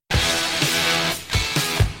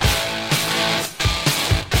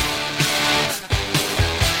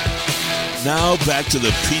Now back to the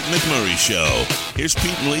Pete McMurray Show. Here's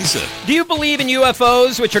Pete and Lisa. Do you believe in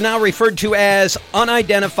UFOs, which are now referred to as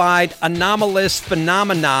unidentified anomalous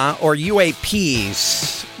phenomena, or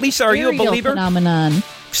UAPs? Lisa, are you a believer? Phenomenon.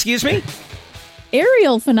 Excuse me?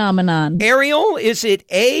 Aerial phenomenon. Ariel, is it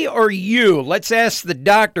A or U? Let's ask the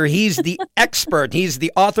doctor. He's the expert. He's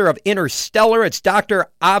the author of Interstellar. It's Dr.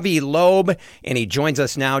 Avi Loeb, and he joins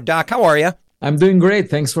us now. Doc, how are you? I'm doing great.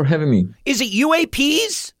 Thanks for having me. Is it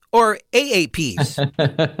UAPs or AAPs?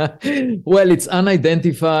 Well, it's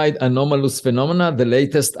unidentified anomalous phenomena, the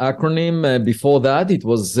latest acronym. Before that, it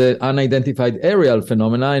was unidentified aerial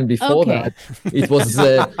phenomena. And before that, it was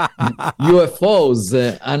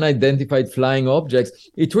UFOs, unidentified flying objects.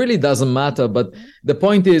 It really doesn't matter. But the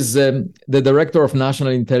point is, the Director of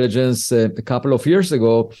National Intelligence a couple of years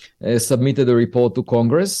ago submitted a report to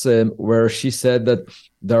Congress where she said that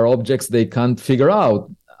there are objects they can't figure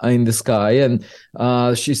out in the sky. And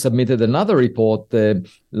she submitted another report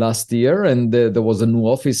last year, and there was a new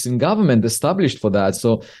office in government established for that.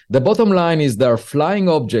 So the bottom line is there are flying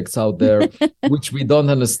objects out there which we don't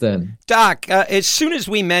understand. Doc, as soon as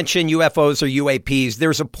we mention UFOs or UAPs,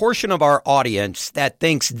 there's a portion of our audience that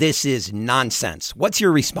thinks this is nonsense. What's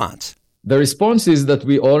your response? The response is that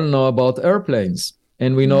we all know about airplanes.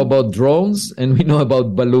 And we know about drones, and we know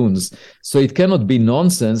about balloons. So it cannot be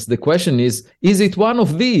nonsense. The question is it one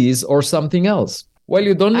of these or something else? Well,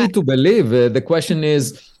 you don't need to believe. The question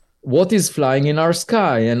is, what is flying in our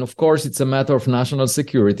sky? And of course, it's a matter of national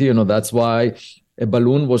security. You know, that's why a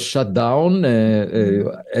balloon was shut down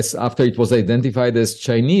as after it was identified as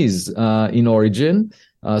Chinese in origin,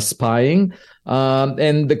 spying.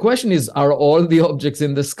 And the question is, are all the objects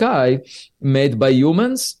in the sky made by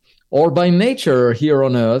humans or by nature here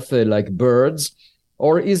on Earth, like birds,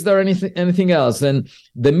 or is there anything else? And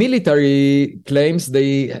the military claims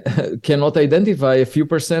they cannot identify a few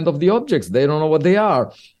percent of the objects. They don't know what they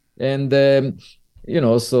are. And,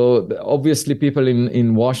 so obviously people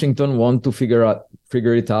in Washington want to figure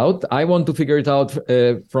it out. I want to figure it out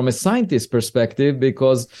from a scientist perspective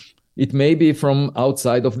because it may be from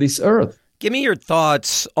outside of this Earth. Give me your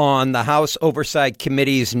thoughts on the House Oversight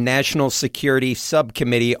Committee's National Security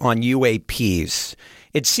Subcommittee on UAPs.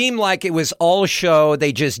 It seemed like it was all show.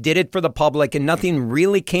 They just did it for the public and nothing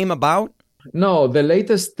really came about. No, the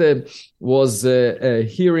latest was a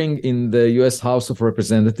hearing in the U.S. House of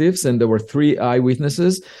Representatives, and there were 3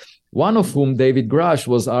 eyewitnesses, one of whom, David Grush,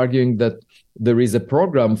 was arguing that there is a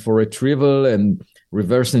program for retrieval and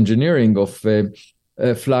reverse engineering of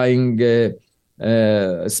flying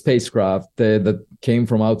spacecraft that came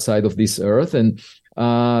from outside of this Earth. And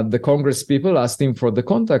the Congress people asked him for the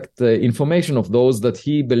contact information of those that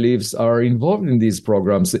he believes are involved in these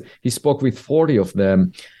programs. He spoke with 40 of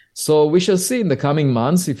them. So we shall see in the coming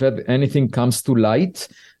months if anything comes to light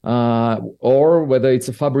or whether it's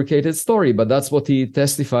a fabricated story. But that's what he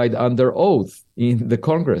testified under oath in the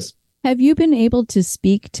Congress. Have you been able to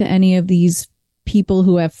speak to any of these people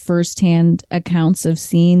who have firsthand accounts of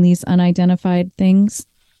seeing these unidentified things?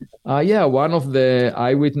 Yeah, one of the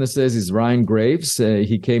eyewitnesses is Ryan Graves.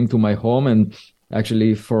 He came to my home and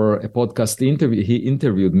actually for a podcast interview, he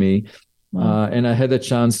interviewed me. Wow. And I had a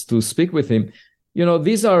chance to speak with him. You know,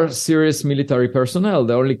 these are serious military personnel.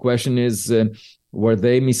 The only question is, were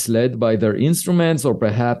they misled by their instruments, or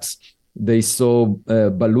perhaps they saw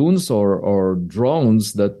balloons or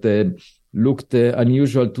drones that looked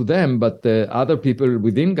unusual to them, but other people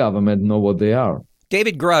within government know what they are.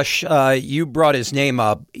 David Grush, you brought his name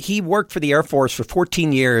up. He worked for the Air Force for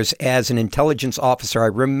 14 years as an intelligence officer. I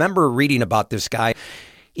remember reading about this guy.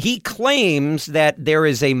 He claims that there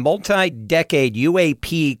is a multi-decade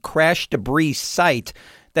UAP crash debris site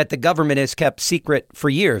that the government has kept secret for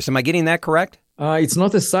years. Am I getting that correct? It's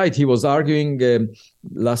not a site. He was arguing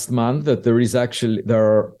last month that there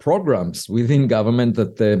are programs within government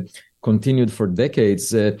that continued for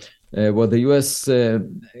decades, where the U.S.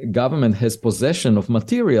 Government has possession of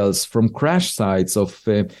materials from crash sites of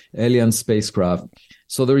alien spacecraft.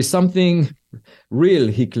 So there is something real,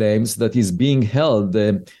 he claims, that is being held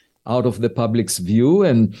out of the public's view.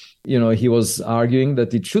 And, he was arguing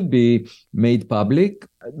that it should be made public.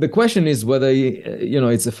 The question is whether,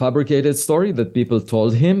 it's a fabricated story that people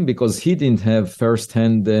told him, because he didn't have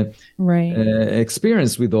firsthand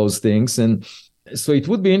experience with those things. And so it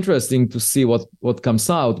would be interesting to see what comes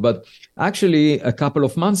out. But actually, a couple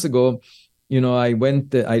of months ago, I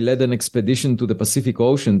led an expedition to the Pacific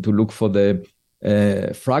Ocean to look for the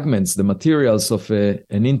fragments, the materials of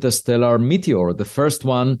an interstellar meteor, the first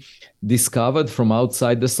one discovered from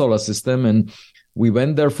outside the solar system. And we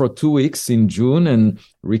went there for 2 weeks in June and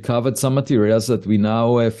recovered some materials that we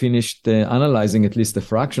now finished analyzing, at least a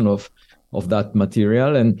fraction of of that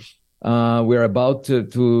material. And we're about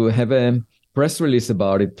to have a press release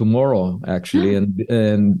about it tomorrow, actually,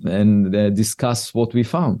 and discuss what we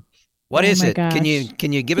found. What is it? Gosh.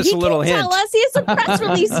 Can you give us a little hint? Tell us. He has a press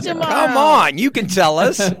release tomorrow. Come on, you can tell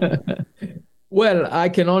us. Well, I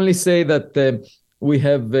can only say that we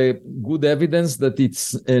have good evidence that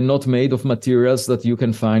it's not made of materials that you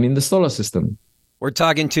can find in the solar system. We're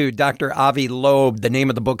talking to Dr. Avi Loeb. The name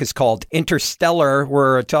of the book is called Interstellar.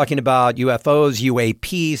 We're talking about UFOs,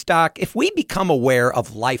 UAPs. Doc, if we become aware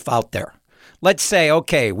of life out there, let's say,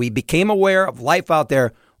 okay, we became aware of life out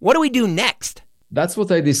there, what do we do next? That's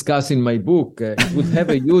what I discuss in my book. It would have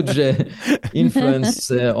a huge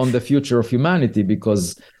influence on the future of humanity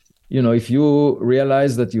because, if you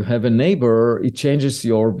realize that you have a neighbor, it changes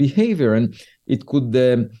your behavior, and it could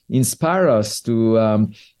inspire us to,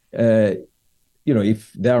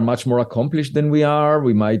 if they are much more accomplished than we are,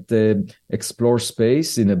 we might explore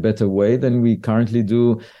space in a better way than we currently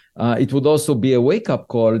do. It would also be a wake-up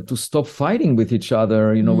call to stop fighting with each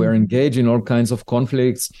other. We're engaged in all kinds of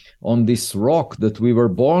conflicts on this rock that we were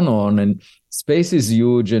born on, and space is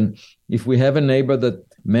huge. And if we have a neighbor that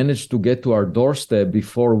managed to get to our doorstep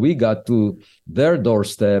before we got to their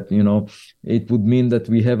doorstep, it would mean that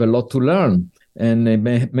we have a lot to learn. And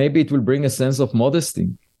maybe it will bring a sense of modesty.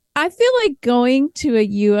 I feel like going to a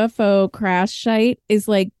UFO crash site is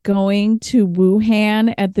like going to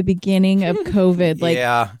Wuhan at the beginning of COVID.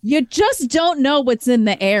 Like, you just don't know what's in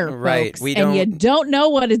the air, right? Folks, and you don't know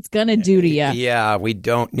what it's going to do to you. Yeah, we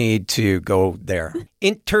don't need to go there.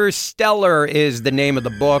 Interstellar is the name of the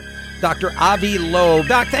book. Dr. Avi Loeb.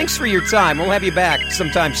 Doc, thanks for your time. We'll have you back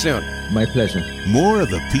sometime soon. My pleasure. More of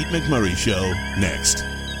the Pete McMurray Show next.